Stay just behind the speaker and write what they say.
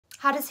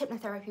How does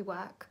hypnotherapy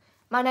work?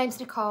 My name's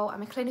Nicole.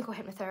 I'm a clinical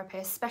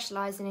hypnotherapist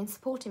specialising in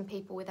supporting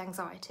people with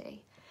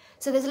anxiety.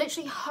 So there's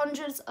literally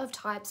hundreds of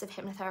types of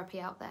hypnotherapy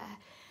out there.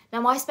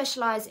 Now I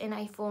specialise in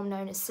a form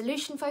known as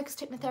Solution Focused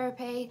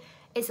Hypnotherapy.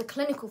 It's a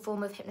clinical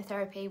form of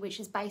hypnotherapy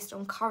which is based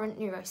on current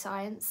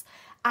neuroscience,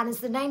 and as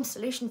the name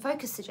Solution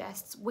Focused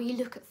suggests, we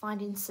look at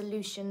finding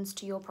solutions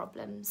to your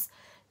problems.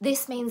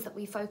 This means that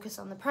we focus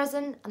on the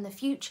present and the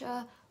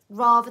future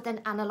rather than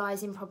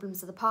analysing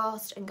problems of the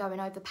past and going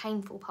over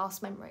painful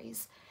past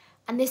memories.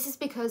 And this is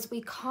because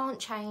we can't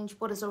change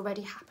what has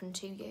already happened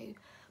to you,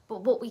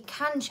 but what we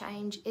can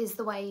change is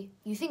the way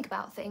you think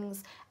about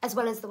things, as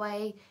well as the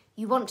way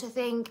you want to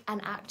think and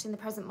act in the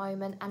present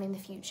moment and in the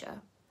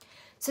future.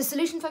 So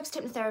Solution Focused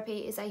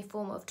Hypnotherapy is a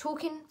form of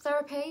talking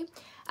therapy.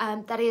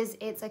 That is,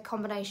 it's a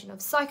combination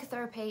of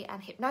psychotherapy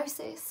and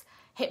hypnosis.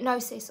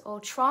 Hypnosis,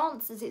 or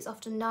trance as it's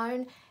often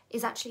known,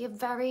 is actually a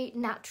very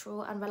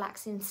natural and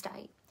relaxing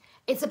state.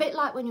 It's a bit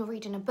like when you're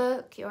reading a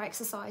book, you're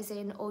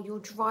exercising, or you're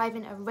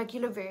driving a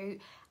regular route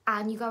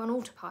and you go on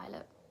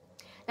autopilot.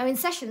 Now in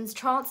sessions,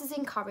 trance is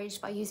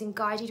encouraged by using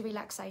guided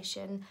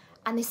relaxation,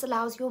 and this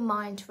allows your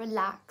mind to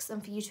relax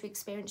and for you to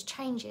experience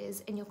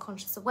changes in your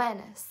conscious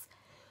awareness.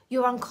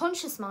 Your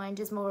unconscious mind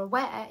is more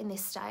aware in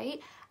this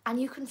state, and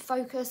you can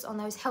focus on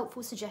those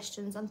helpful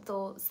suggestions and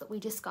thoughts that we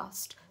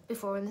discussed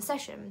before in the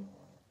session.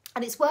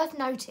 And it's worth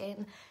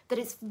noting that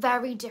it's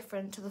very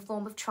different to the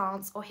form of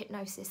trance or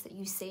hypnosis that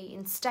you see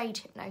in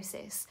stage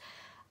hypnosis.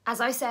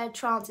 As I said,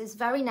 trance is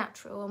very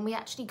natural, and we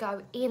actually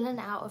go in and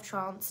out of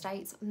trance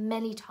states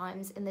many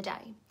times in the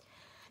day.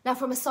 Now,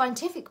 from a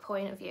scientific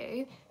point of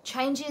view,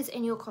 changes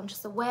in your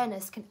conscious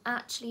awareness can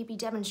actually be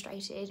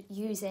demonstrated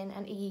using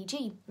an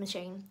EEG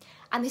machine,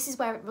 and this is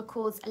where it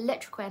records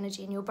electrical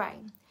energy in your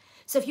brain.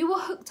 So if you were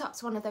hooked up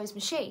to one of those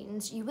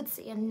machines, you would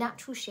see a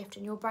natural shift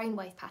in your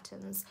brainwave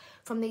patterns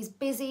from these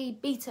busy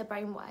beta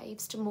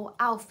brainwaves to more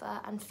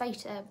alpha and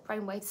theta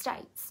brainwave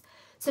states.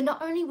 So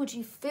not only would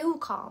you feel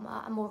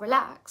calmer and more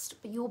relaxed,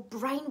 but your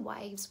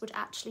brainwaves would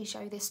actually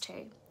show this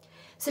too.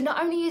 So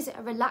not only is it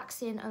a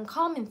relaxing and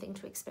calming thing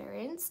to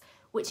experience,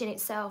 which in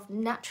itself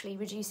naturally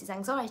reduces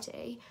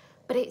anxiety,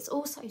 but it's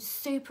also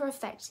super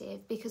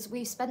effective because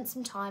we've spent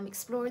some time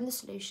exploring the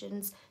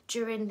solutions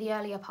during the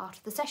earlier part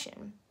of the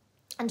session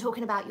and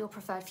talking about your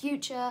preferred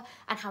future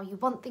and how you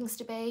want things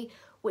to be,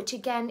 which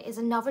again is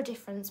another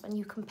difference when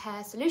you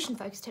compare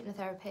solution-focused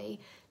hypnotherapy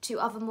to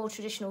other more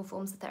traditional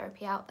forms of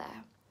therapy out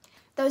there.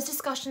 Those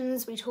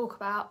discussions we talk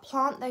about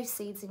plant those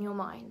seeds in your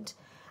mind.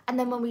 And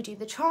then when we do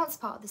the trance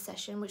part of the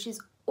session, which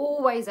is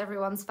always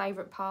everyone's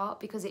favourite part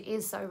because it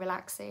is so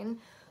relaxing,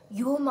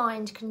 your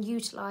mind can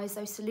utilise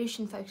those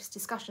solution-focused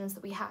discussions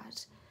that we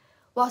had.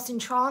 Whilst in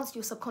trance,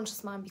 your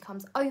subconscious mind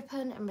becomes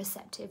open and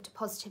receptive to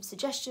positive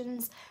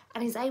suggestions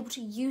and is able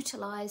to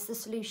utilise the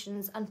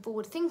solutions and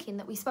forward thinking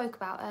that we spoke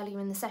about earlier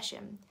in the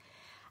session.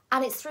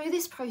 And it's through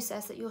this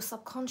process that your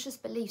subconscious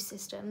belief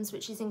systems,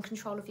 which is in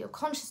control of your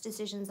conscious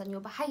decisions and your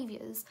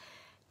behaviours,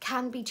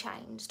 can be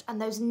changed,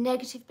 and those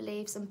negative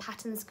beliefs and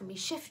patterns can be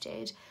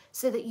shifted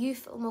so that you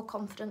feel more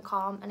confident,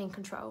 calm and in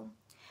control.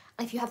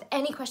 And if you have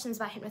any questions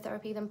about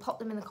hypnotherapy, then pop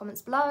them in the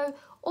comments below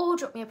or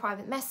drop me a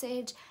private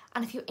message.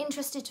 And if you're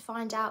interested to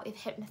find out if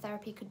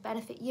hypnotherapy could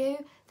benefit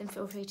you, then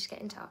feel free to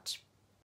get in touch.